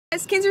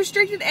It's Kids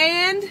Restricted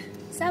and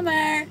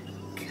Summer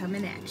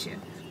coming at you.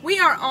 We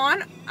are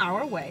on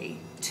our way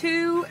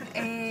to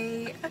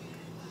a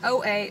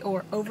OA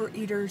or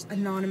Overeaters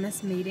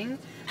Anonymous meeting.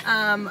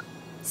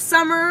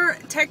 Summer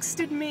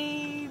texted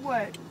me,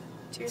 what,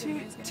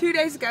 two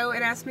days ago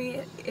and asked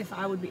me if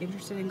I would be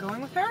interested in going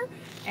with her.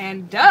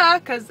 And duh,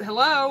 because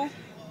hello,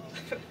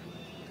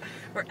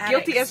 We're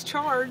guilty as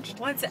charged.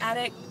 Once an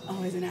addict,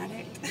 always an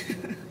addict.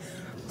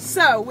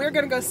 So we're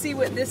going to go see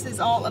what this is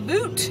all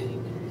about.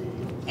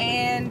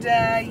 And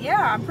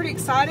yeah, I'm pretty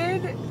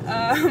excited.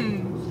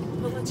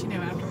 We'll let you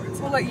know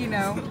afterwards. We'll let you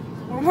know.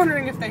 We're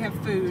wondering if they have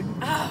food.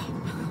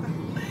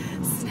 Oh,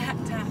 snack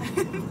time.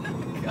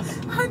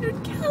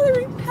 100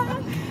 calorie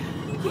pack.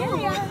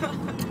 Yeah.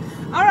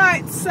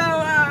 Alright, so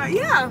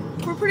yeah,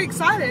 we're pretty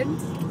excited.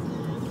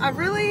 I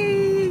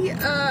really,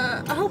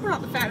 I hope we're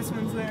not the fattest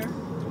ones there.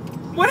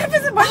 What if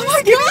it's a bunch of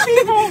skinny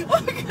people?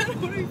 Oh my god,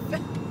 what are we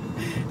fat?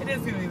 It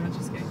is going to be a bunch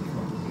of skinny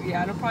people.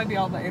 Yeah, it'll probably be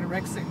all the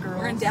anorexic girls.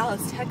 We're in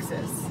Dallas,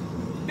 Texas.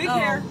 Big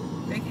hair.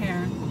 Big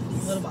hair.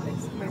 Little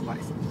bodies. Little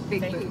bodies.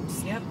 Big Fake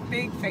boobs. Yep.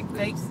 Big fake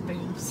boobs.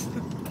 Boobs.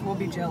 We'll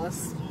be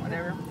jealous.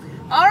 Whatever.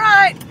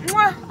 Alright.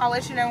 I'll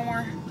let you know when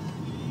we're...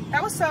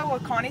 That was so a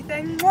Connie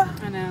thing.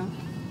 I know.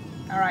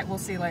 Alright, we'll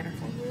see you later.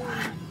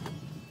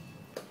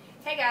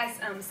 Hey guys,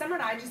 Summer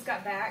and I just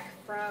got back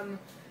from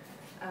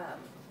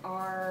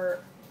our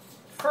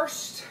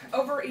first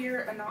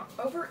Overeaters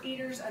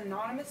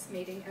Anonymous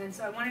meeting, and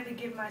so I wanted to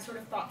give my sort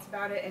of thoughts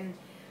about it, and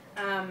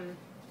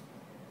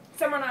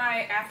Summer and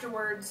I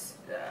afterwards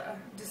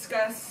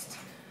discussed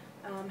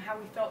how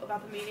we felt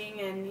about the meeting,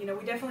 and you know,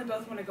 we definitely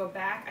both want to go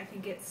back. I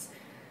think it's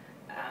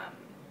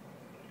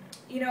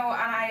you know,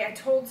 and I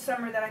told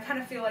Summer that I kind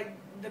of feel like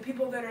the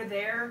people that are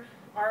there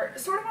are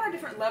sort of on a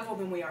different level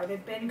than we are.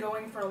 They've been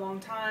going for a long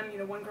time. You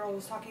know, one girl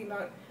was talking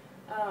about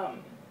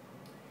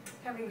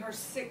having her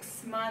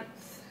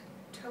 6-month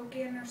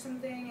token or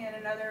something, and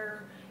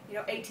another, you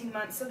know, 18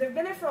 months. So they've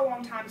been there for a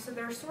long time, so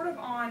they're sort of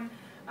on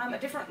a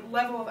different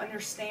level of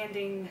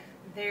understanding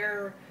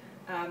their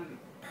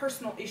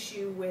personal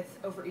issue with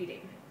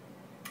overeating.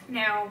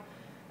 Now,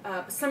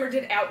 Summer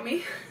did out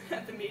me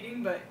at the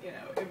meeting, but, you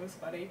know, it was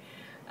funny.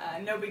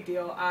 No big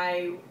deal.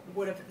 I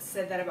would have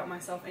said that about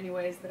myself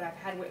anyways, that I've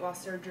had weight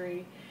loss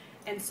surgery.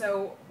 And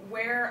so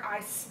where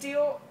I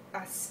still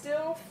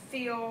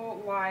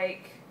feel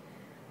like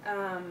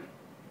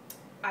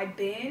I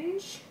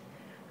binge,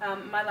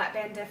 my lap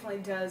band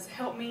definitely does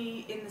help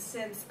me in the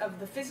sense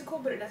of the physical,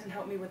 but it doesn't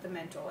help me with the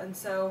mental. And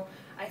so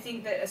I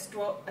think that a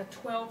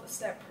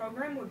 12-step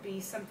program would be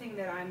something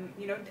that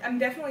I'm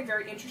definitely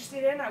very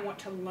interested in. I want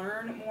to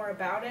learn more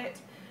about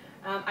it.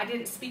 I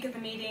didn't speak at the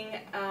meeting.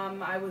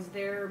 I was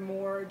there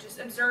more just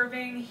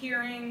observing,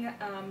 hearing,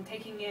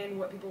 taking in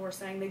what people were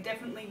saying. They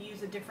definitely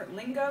use a different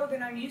lingo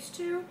than I'm used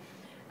to.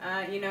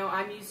 You know,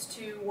 I'm used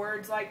to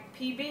words like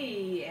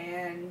PB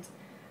and,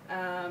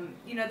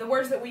 you know, the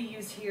words that we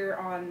use here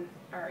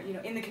you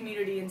know, in the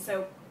community. And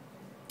so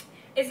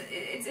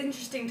it's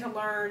interesting to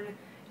learn,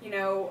 you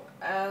know,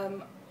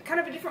 kind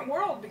of a different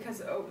world, because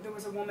there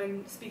was a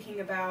woman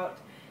speaking about,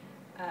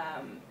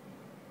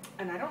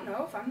 and I don't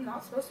know if I'm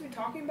not supposed to be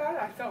talking about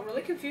it. I felt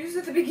really confused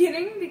at the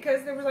beginning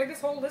because there was like this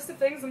whole list of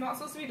things I'm not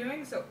supposed to be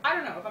doing. So I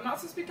don't know if I'm not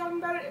supposed to be talking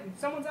about it. If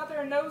someone's out there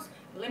and knows,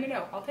 let me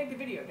know. I'll take the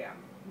video down.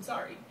 I'm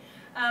sorry.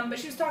 But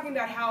she was talking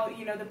about how,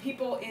 you know, the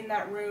people in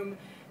that room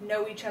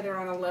know each other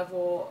on a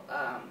level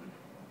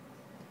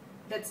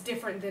that's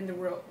different than the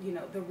real, you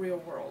know, the real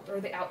world or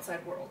the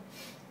outside world.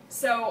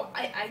 So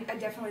I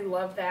definitely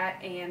love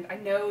that, and I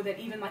know that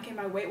even like in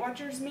my Weight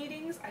Watchers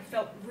meetings, I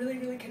felt really,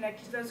 really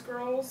connected to those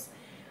girls.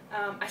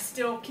 I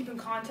still keep in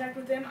contact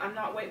with them. I'm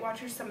not Weight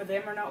Watchers. Some of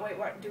them are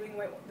not doing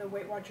the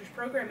Weight Watchers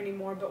program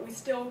anymore, but we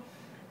still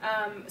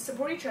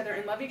support each other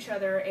and love each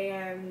other,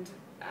 and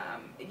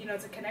you know,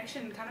 it's a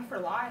connection kind of for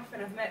life.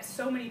 And I've met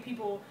so many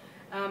people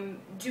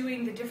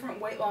doing the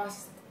different weight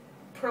loss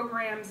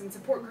programs and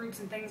support groups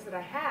and things that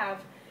I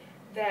have,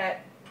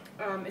 that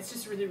it's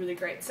just really, really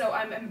great. So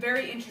I'm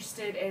very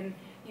interested in,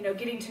 you know,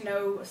 getting to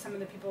know some of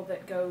the people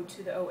that go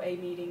to the OA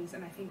meetings,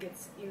 and I think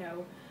it's, you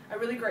know, a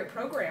really great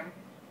program.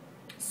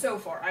 So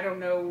far, I don't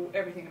know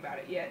everything about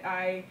it yet.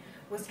 I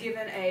was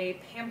given a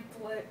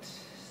pamphlet,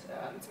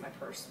 it's in my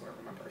purse,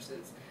 wherever my purse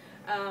is,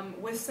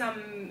 with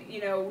some,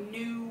 you know,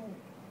 new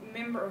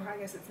member, I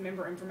guess it's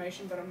member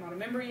information, but I'm not a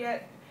member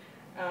yet.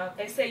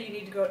 They say you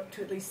need to go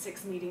to at least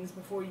 6 meetings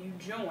before you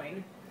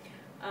join.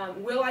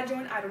 Will I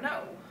join? I don't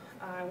know.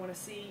 I want to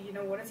see, you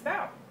know, what it's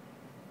about.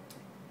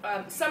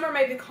 Summer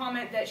made the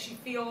comment that she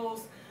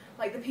feels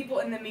like the people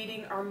in the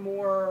meeting are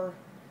more,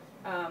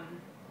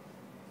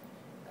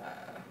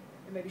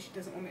 maybe she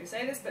doesn't want me to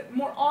say this, but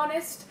more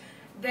honest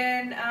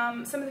than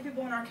some of the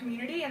people in our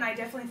community, and I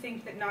definitely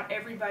think that not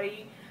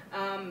everybody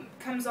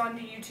comes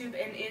onto YouTube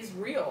and is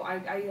real.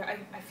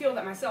 I feel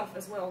that myself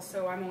as well,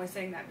 so I'm only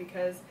saying that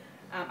because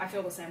I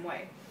feel the same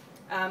way.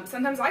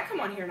 Sometimes I come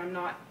on here and I'm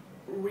not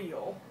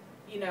real.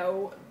 You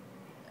know,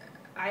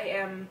 I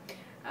am,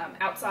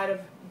 outside of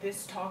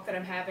this talk that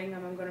I'm having,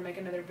 I'm going to make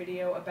another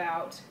video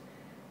about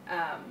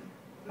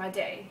my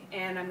day,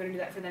 and I'm going to do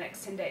that for the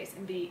next 10 days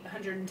and be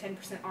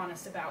 110%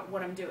 honest about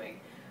what I'm doing.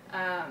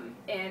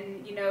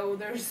 And you know,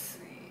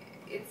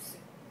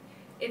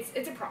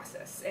 it's a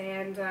process,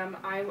 and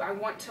I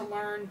want to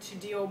learn to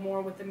deal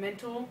more with the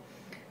mental.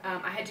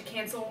 I had to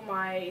cancel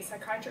my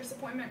psychiatrist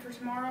appointment for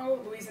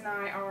tomorrow. Louise and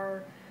I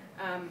are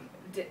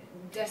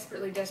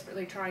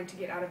desperately trying to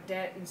get out of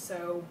debt, and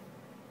so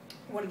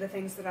one of the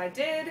things that I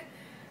did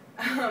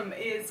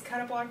is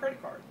cut up all our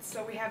credit cards.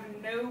 So we have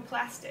no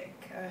plastic.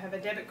 I have a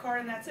debit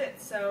card and that's it.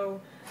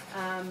 So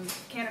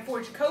can't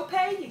afford your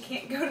copay, you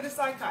can't go to the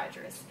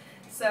psychiatrist.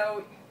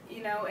 So,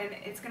 you know, and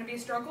it's going to be a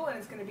struggle, and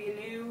it's going to be a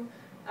new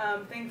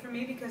thing for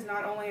me, because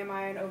not only am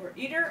I an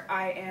overeater,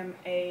 I am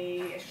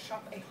a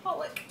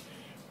shopaholic.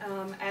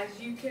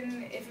 As you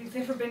can, if you've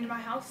ever been to my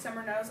house,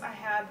 Summer knows I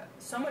have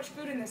so much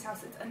food in this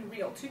house, it's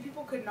unreal. 2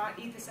 people could not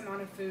eat this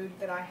amount of food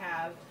that I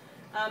have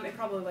in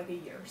probably like a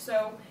year.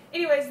 So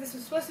anyways, this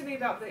was supposed to be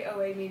about the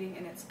OA meeting,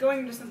 and it's going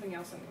into something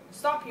else. I'm going to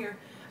stop here.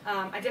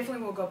 I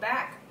definitely will go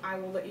back. I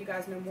will let you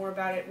guys know more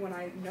about it when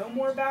I know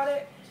more about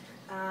it.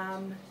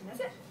 And that's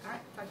it.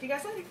 Alright, talk to you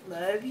guys later.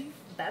 Love you.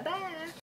 Bye-bye.